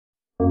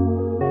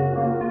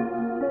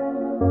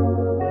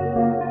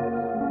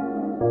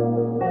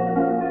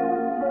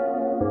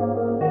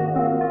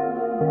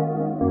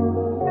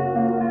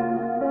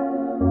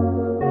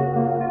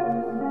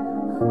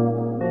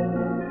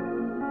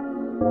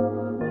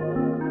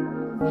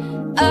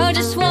I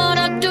just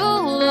wanna do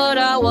what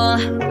I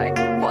want.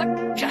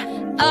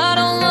 I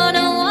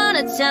don't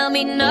wanna tell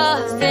me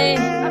nothing.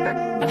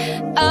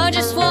 I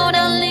just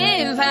wanna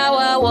live how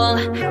I want.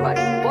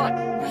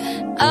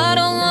 I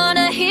don't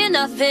wanna hear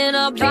nothing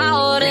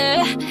about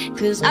it.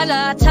 Cause I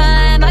got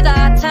time, I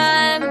got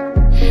time.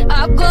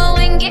 I'll go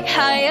and get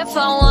high if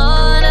I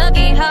wanna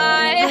get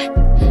high.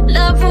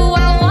 Love who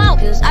I want,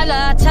 cause I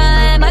got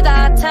time, I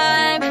got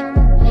time.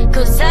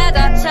 Cause I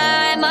got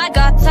time, I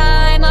got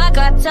time, I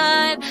got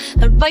time.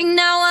 But right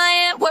now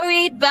I ain't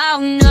worried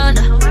about none.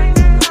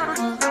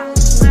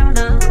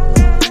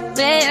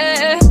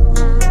 Yeah.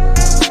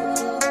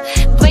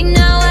 Right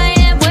now I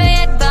ain't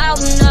worried about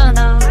none.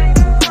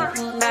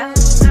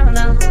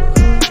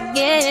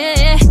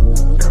 Yeah.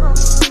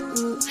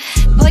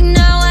 Right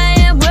now I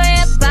ain't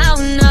worried about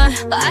none.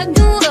 I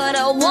do what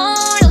I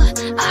wanna.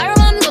 I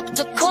run up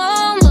the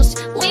corners.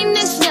 We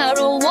mix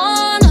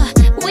marijuana.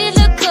 We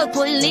the good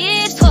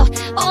police.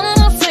 All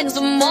my friends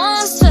are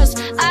monsters.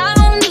 I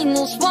don't need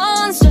no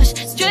sponsors.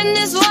 Strength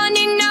is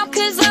running out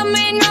cause I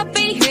may not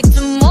be here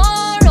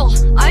tomorrow.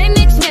 I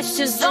mix mesh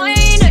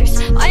designers.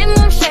 I'm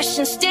on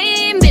fashion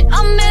statement.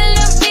 I'm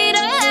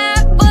elevator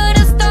app, but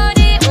I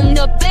started on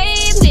the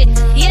pavement.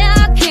 Yeah,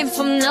 I came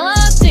from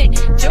nothing,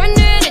 turned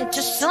it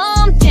into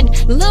something.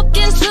 Look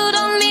into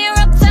the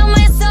mirror, tell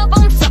myself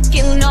I'm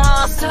fucking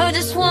off. I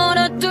just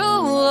wanna do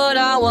what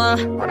I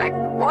want.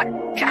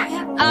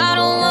 I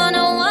don't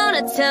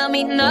wanna tell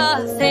me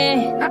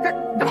nothing.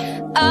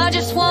 I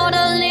just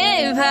wanna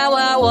live how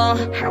I want.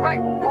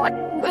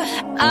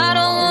 I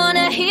don't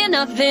wanna hear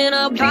nothing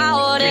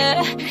about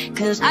it.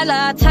 Cause I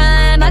got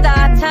time, I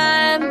got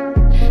time.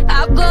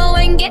 I'll go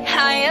and get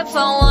high if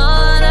I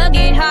wanna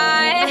get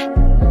high.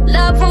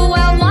 Love who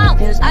I want,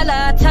 cause I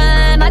got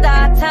time, I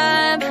got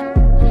time.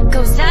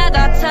 Cause I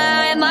got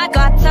time, I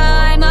got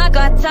time, I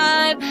got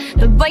time.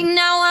 But right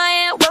now I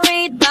ain't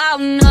worried about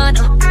none.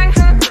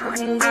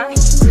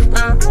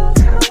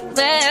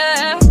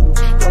 Yeah.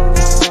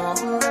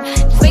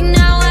 Right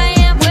now I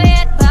ain't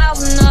worried about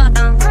none.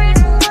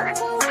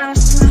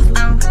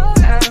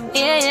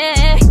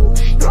 Yeah.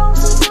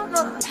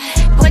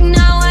 Right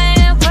now I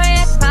ain't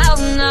worried about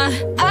none.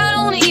 I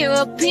don't hear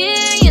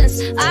opinions,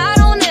 I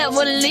don't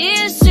ever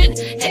listen.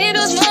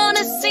 Haters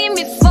wanna see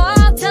me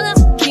fall, tell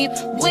them keep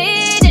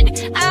waiting.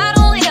 I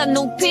don't have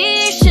no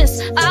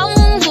patience, I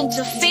won't go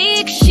to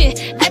fake shit.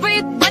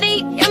 Everybody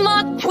in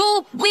my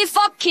group, we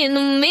fucking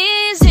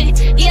amazing.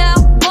 Yeah,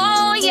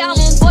 boy, yeah,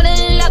 I'm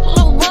falling like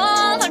a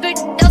wall.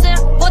 100,000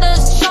 for the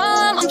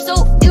charm. I'm so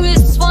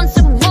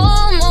irresponsible.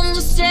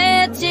 Mama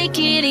said take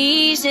it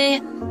easy,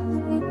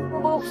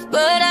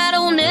 but I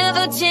don't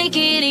ever take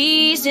it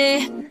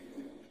easy.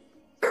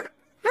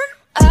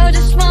 I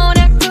just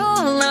wanna do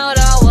what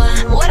I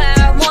want, what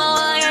I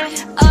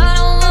want. I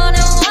don't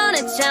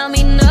wanna tell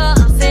me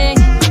nothing.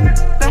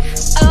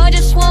 I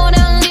just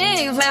wanna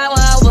live how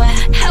I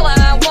want, how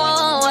I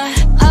want.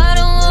 I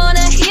don't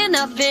wanna hear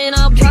nothing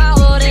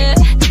about it.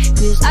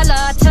 Cause I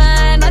got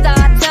time, I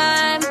got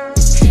time.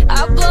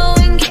 I'll go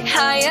and get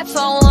high if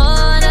I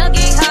wanna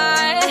get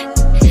high.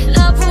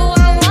 Love who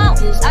I want,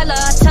 cause I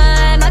got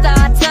time, I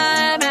got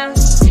time.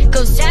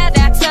 Cause I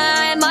got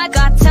time, I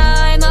got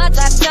time, I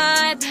got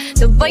time.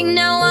 But right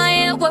now I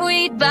ain't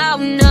worried about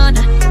nothing.